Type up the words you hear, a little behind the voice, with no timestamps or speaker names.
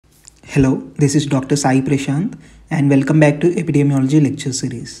Hello, this is Dr. Sai Prashanth and welcome back to Epidemiology lecture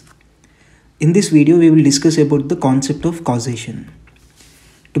series. In this video, we will discuss about the concept of causation.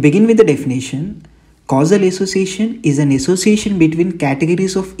 To begin with the definition, causal association is an association between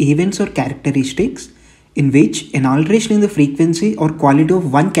categories of events or characteristics in which an alteration in the frequency or quality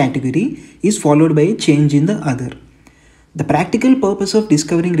of one category is followed by a change in the other. The practical purpose of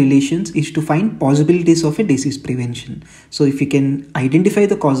discovering relations is to find possibilities of a disease prevention. So if you can identify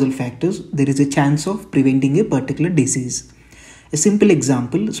the causal factors, there is a chance of preventing a particular disease. A simple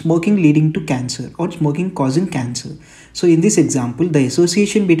example, smoking leading to cancer or smoking causing cancer. So in this example, the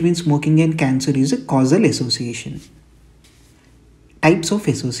association between smoking and cancer is a causal association. Types of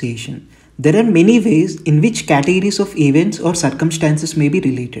association. There are many ways in which categories of events or circumstances may be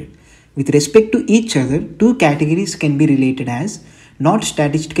related. With respect to each other, two categories can be related as not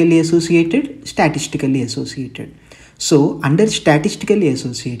statistically associated, statistically associated. So, under statistically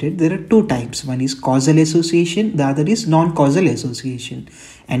associated, there are two types. One is causal association, the other is non-causal association.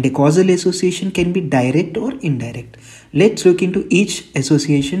 And a causal association can be direct or indirect. Let's look into each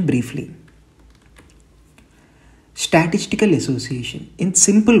association briefly. Statistical association. In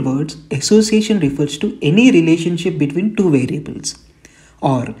simple words, association refers to any relationship between two variables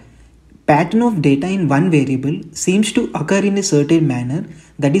or pattern of data in one variable seems to occur in a certain manner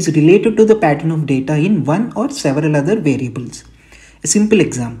that is related to the pattern of data in one or several other variables. A simple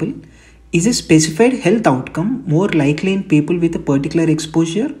example, is a specified health outcome more likely in people with a particular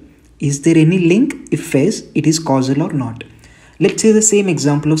exposure? Is there any link? If yes, it is causal or not. Let's say the same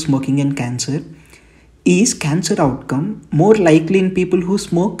example of smoking and cancer. Is cancer outcome more likely in people who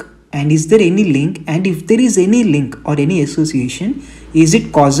smoke? And is there any link? And if there is any link or any association, is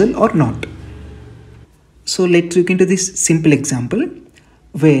it causal or not? So let's look into this simple example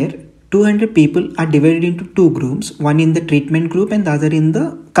where 200 people are divided into two groups, one in the treatment group and the other in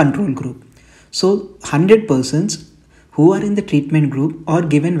the control group. So 100 persons who are in the treatment group are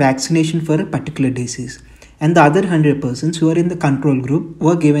given vaccination for a particular disease. And the other 100 persons who are in the control group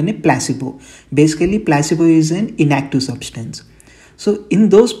were given a placebo. Basically, placebo is an inactive substance. So in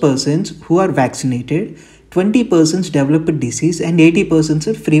those persons who are vaccinated, 20 persons develop a disease and 80 persons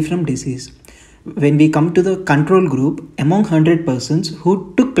are free from disease. When we come to the control group, among 100 persons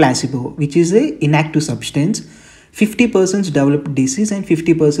who took placebo, which is an inactive substance, 50 persons developed disease and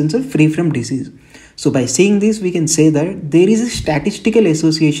 50 persons are free from disease. So by seeing this, we can say that there is a statistical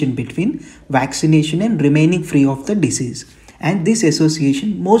association between vaccination and remaining free of the disease. And this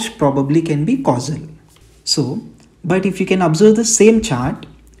association most probably can be causal. But if you can observe the same chart,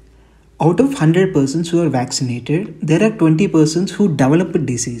 out of 100 persons who are vaccinated, there are 20 persons who develop a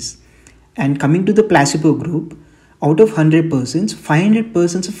disease. And coming to the placebo group, out of 100 persons, 500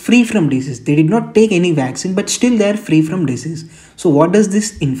 persons are free from disease. They did not take any vaccine, but still they are free from disease. So what does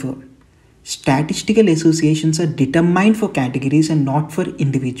this infer? Statistical associations are determined for categories and not for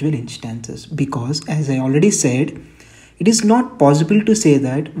individual instances. Because, as I already said, it is not possible to say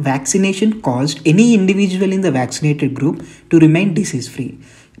that vaccination caused any individual in the vaccinated group to remain disease-free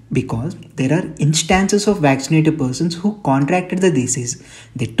because there are instances of vaccinated persons who contracted the disease.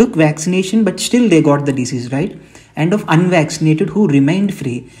 They took vaccination but still they got the disease, right? And of unvaccinated who remained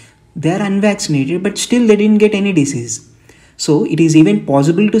free. They are unvaccinated but still they didn't get any disease. So it is even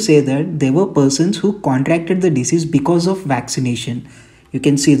possible to say that there were persons who contracted the disease because of vaccination. You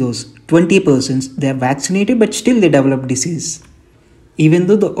can see those 20 persons, they are vaccinated but still they develop disease, even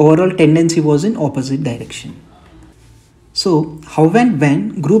though the overall tendency was in opposite direction. So how and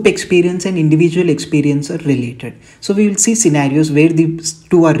when group experience and individual experience are related? So we will see scenarios where these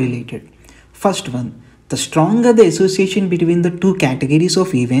two are related. First one, the stronger the association between the two categories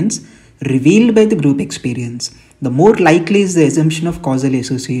of events revealed by the group experience, the more likely is the assumption of causal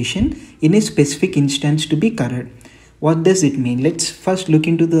association in a specific instance to be correct. What does it mean? Let's first look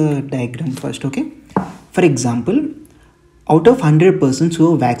into the diagram first, okay? For example, out of 100 persons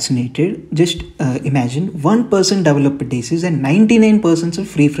who are vaccinated, just imagine 1% developed disease and 99 persons are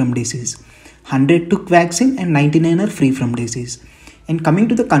free from disease. 100 took vaccine and 99 are free from disease. And coming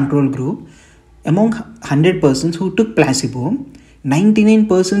to the control group, among 100 persons who took placebo, 99%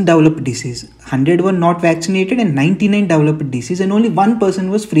 developed disease. 100 were not vaccinated and 99 developed disease and only 1%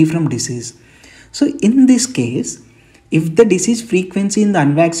 was free from disease. So in this case, if the disease frequency in the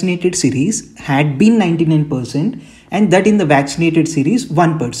unvaccinated series had been 99% and that in the vaccinated series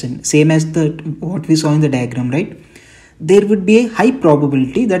 1%, same as what we saw in the diagram, right? There would be a high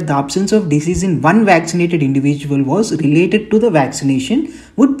probability that the absence of disease in one vaccinated individual was related to the vaccination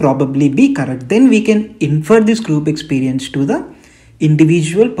would probably be correct. Then we can infer this group experience to the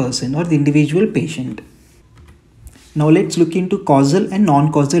individual person or the individual patient. Now let's look into causal and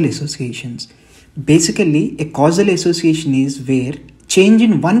non-causal associations. Basically, a causal association is where change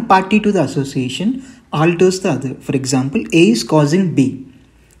in one party to the association alters the other. For example, A is causing B.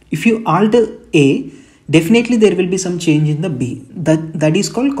 If you alter A, definitely there will be some change in the B. That is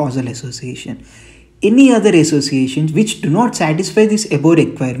called causal association. Any other associations which do not satisfy this above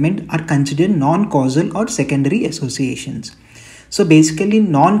requirement are considered non-causal or secondary associations. So basically,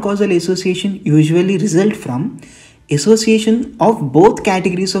 non-causal association usually result from association of both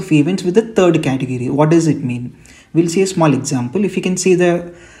categories of events with the third category. What does it mean? We'll see a small example. If you can see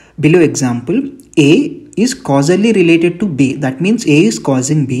the below example, A is causally related to B. That means A is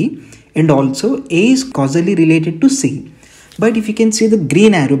causing B, and also A is causally related to C. But if you can see the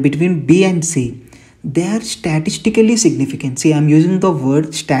green arrow between B and C, they are statistically significant. See, I'm using the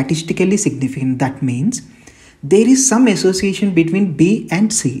word statistically significant. That means there is some association between B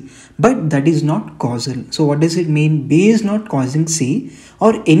and C, but that is not causal. So what does it mean? B is not causing C,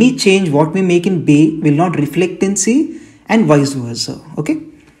 or any change what we make in B will not reflect in C, and vice versa. Okay.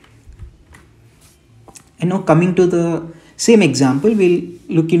 And now coming to the same example, we'll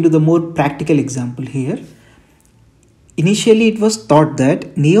look into the more practical example here. Initially, it was thought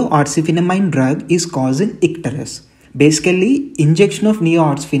that neo-artemisinin drug is causing icterus. Basically, injection of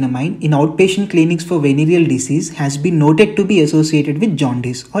neo-artemisinin in outpatient clinics for venereal disease has been noted to be associated with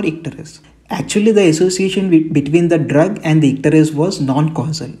jaundice or icterus. Actually, the association between the drug and the icterus was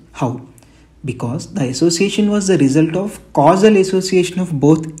non-causal. How? Because the association was the result of causal association of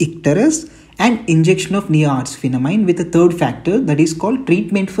both icterus and injection of neo-artemisinin with a third factor, that is called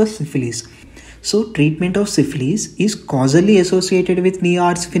treatment for syphilis. So treatment of syphilis is causally associated with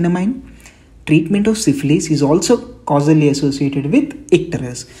neo-artemisinin. Treatment of syphilis is also causally associated with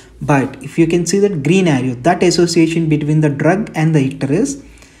icterus. But if you can see that green arrow, that association between the drug and the icterus,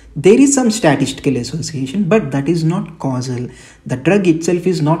 there is some statistical association, but that is not causal. The drug itself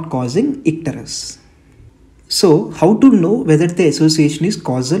is not causing icterus. So how to know whether the association is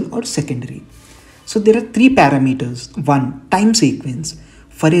causal or secondary? So there are three parameters. One, time sequence.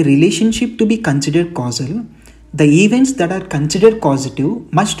 For a relationship to be considered causal, the events that are considered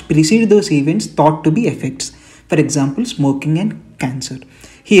causative must precede those events thought to be effects. For example, smoking and cancer.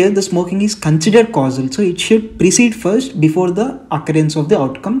 Here the smoking is considered causal, so it should precede first before the occurrence of the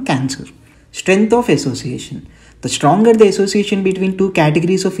outcome cancer. Strength of association. The stronger the association between two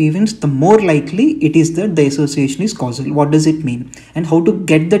categories of events, the more likely it is that the association is causal. What does it mean? And how to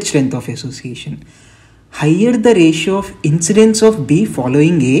get that strength of association? Higher the ratio of incidence of B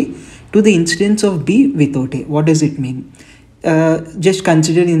following A to the incidence of B without A. What does it mean? Just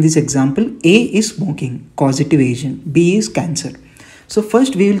consider in this example, A is smoking, causative agent, B is cancer. So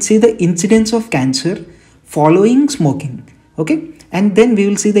first we will see the incidence of cancer following smoking, okay? And then we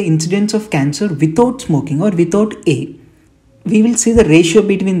will see the incidence of cancer without smoking or without A. We will see the ratio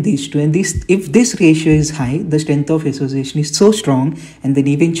between these two, and if this ratio is high, the strength of association is so strong, and then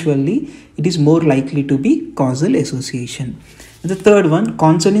eventually it is more likely to be causal association. The third one,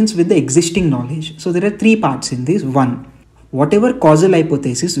 consonance with the existing knowledge. So there are three parts in this. One, whatever causal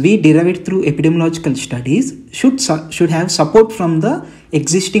hypothesis we derived through epidemiological studies should have support from the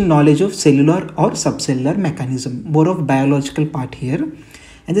existing knowledge of cellular or subcellular mechanism, more of biological part here.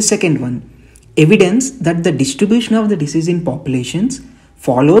 And the second one, evidence that the distribution of the disease in populations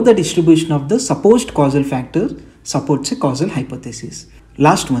follow the distribution of the supposed causal factors supports a causal hypothesis.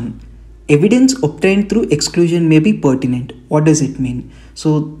 Last one, evidence obtained through exclusion may be pertinent. What does it mean?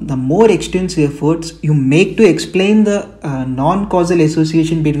 So the more extensive efforts you make to explain the non-causal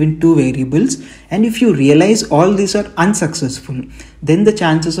association between two variables, and if you realize all these are unsuccessful, then the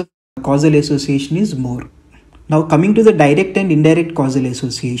chances of causal association is more. Now coming to the direct and indirect causal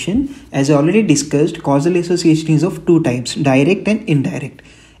association, as I already discussed, causal association is of two types, direct and indirect.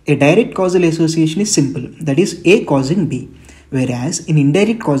 A direct causal association is simple, that is A causing B. Whereas in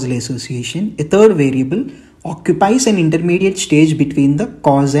indirect causal association, a third variable occupies an intermediate stage between the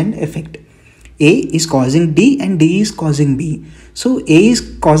cause and effect. A is causing D and D is causing B. So A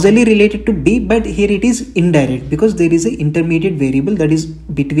is causally related to B, but here it is indirect because there is an intermediate variable that is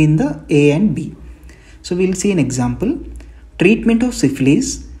between the A and B. So we will see an example. Treatment of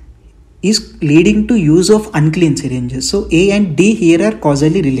syphilis is leading to use of unclean syringes. So A and D here are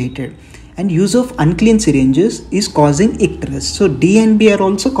causally related, and use of unclean syringes is causing icterus. So D and B are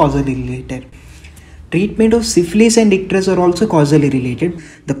also causally related. Treatment of syphilis and icterus are also causally related.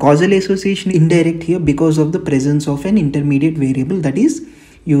 The causal association is indirect here because of the presence of an intermediate variable, that is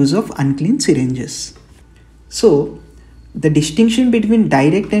use of unclean syringes. So the distinction between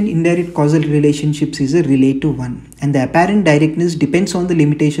direct and indirect causal relationships is a relative one, and the apparent directness depends on the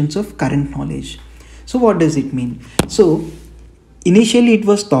limitations of current knowledge. So what does it mean? So initially it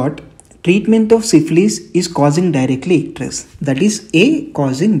was thought treatment of syphilis is causing directly icterus, that is A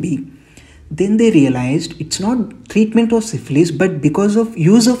causing B. Then they realized it's not treatment of syphilis, but because of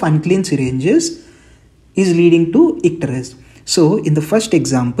use of unclean syringes is leading to icterus. So in the first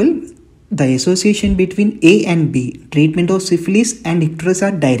example, the association between A and B, treatment of syphilis and icterus,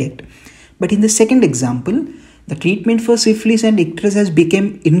 are direct. But in the second example, the treatment for syphilis and icterus has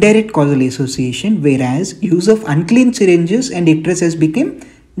become indirect causal association, whereas use of unclean syringes and icterus has become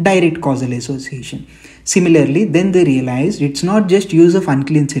direct causal association. Similarly, then they realized it's not just use of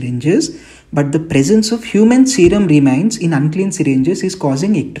unclean syringes, but the presence of human serum remains in unclean syringes is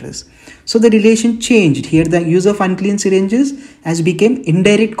causing icterus. So the relation changed. Here the use of unclean syringes has become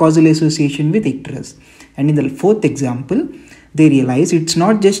indirect causal association with icterus. And in the fourth example, they realize it's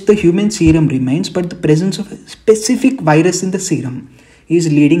not just the human serum remains, but the presence of a specific virus in the serum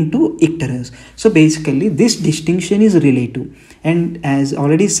is leading to icterus. So basically this distinction is relative, and as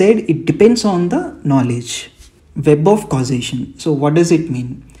already said, it depends on the knowledge. Web of causation. So what does it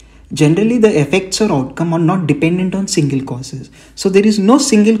mean? Generally, the effects or outcome are not dependent on single causes. So there is no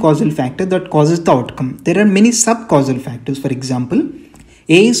single causal factor that causes the outcome. There are many sub-causal factors. For example,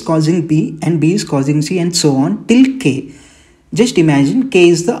 A is causing B and B is causing C and so on till K. Just imagine K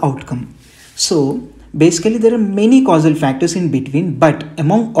is the outcome. So basically there are many causal factors in between, but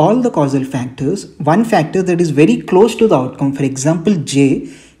among all the causal factors, one factor that is very close to the outcome, for example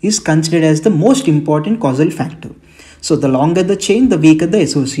J, is considered as the most important causal factor. So the longer the chain, the weaker the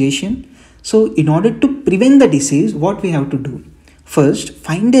association. So in order to prevent the disease, what we have to do? First,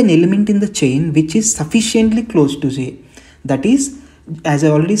 find an element in the chain which is sufficiently close to J. That is, as I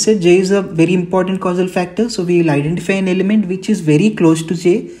already said, J is a very important causal factor. So we will identify an element which is very close to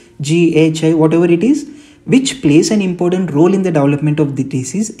J, G, H, I, whatever it is, which plays an important role in the development of the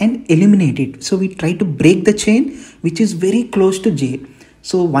disease, and eliminate it. So we try to break the chain which is very close to J.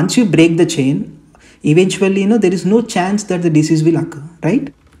 So once you break the chain, eventually, there is no chance that the disease will occur,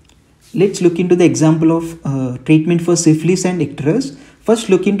 right? Let's look into the example of treatment for syphilis and icterus. First,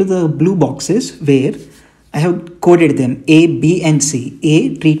 look into the blue boxes where I have coded them A, B and C.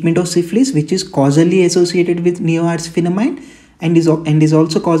 A, treatment of syphilis, which is causally associated with neo-arsphenamide and is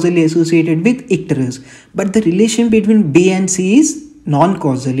also causally associated with icterus. But the relation between B and C is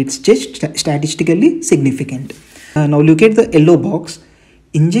non-causal. It's just statistically significant. Now look at the yellow box.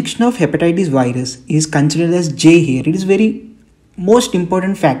 Injection of hepatitis virus is considered as J here. It is very most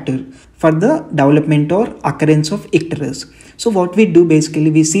important factor for the development or occurrence of icterus. So what we do,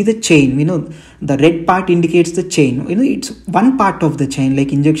 basically we see the chain. The red part indicates the chain. It's one part of the chain,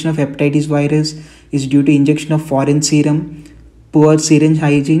 like injection of hepatitis virus is due to injection of foreign serum, poor syringe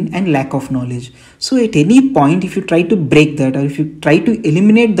hygiene and lack of knowledge. So at any point, if you try to break that, or if you try to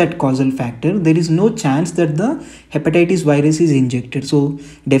eliminate that causal factor, there is no chance that the hepatitis virus is injected. So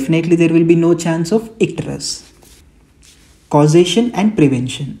definitely there will be no chance of icterus. Causation and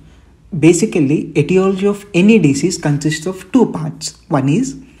prevention. Basically, etiology of any disease consists of two parts. One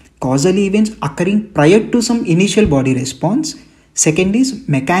is causal events occurring prior to some initial body response. Second is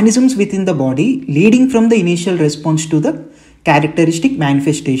mechanisms within the body leading from the initial response to the characteristic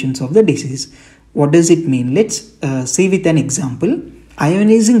manifestations of the disease. What does it mean? Let's see with an example.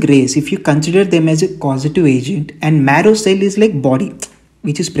 Ionizing rays, if you consider them as a causative agent, and marrow cell is like body,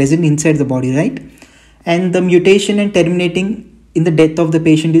 which is present inside the body, right? And the mutation and terminating in the death of the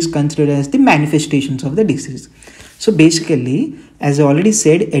patient is considered as the manifestations of the disease. So basically, as I already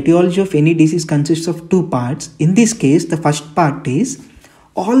said, etiology of any disease consists of two parts. In this case, the first part is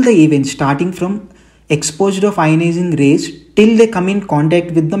all the events starting from exposure of ionizing rays till they come in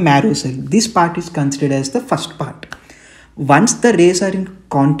contact with the marrow cell. This part is considered as the first part. Once the rays are in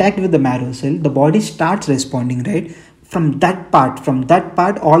contact with the marrow cell, the body starts responding, right? From that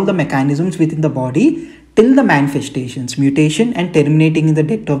part, all the mechanisms within the body till the manifestations, mutation and terminating in the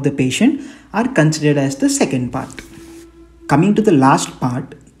death of the patient are considered as the second part. Coming to the last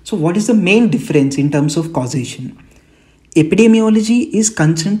part, so what is the main difference in terms of causation? Epidemiology is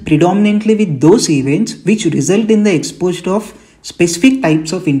concerned predominantly with those events which result in the exposure of specific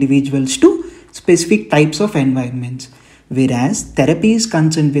types of individuals to specific types of environments, whereas therapy is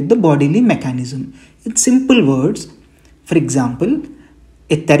concerned with the bodily mechanism. In simple words, for example,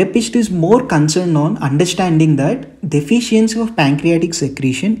 a therapist is more concerned on understanding that deficiency of pancreatic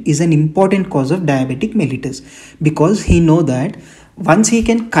secretion is an important cause of diabetic mellitus, because he knows that once he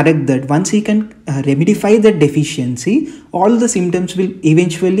can correct that, once he can remedify that deficiency, all the symptoms will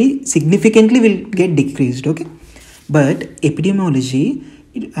eventually significantly will get decreased. Okay, but epidemiology,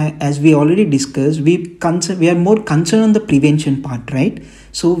 as we already discussed, we are more concerned on the prevention part, right?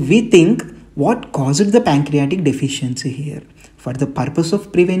 So we think what caused the pancreatic deficiency here. For the purpose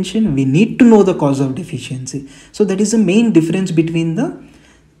of prevention, we need to know the cause of deficiency. So that is the main difference between the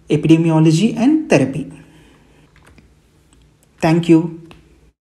epidemiology and therapy. Thank you.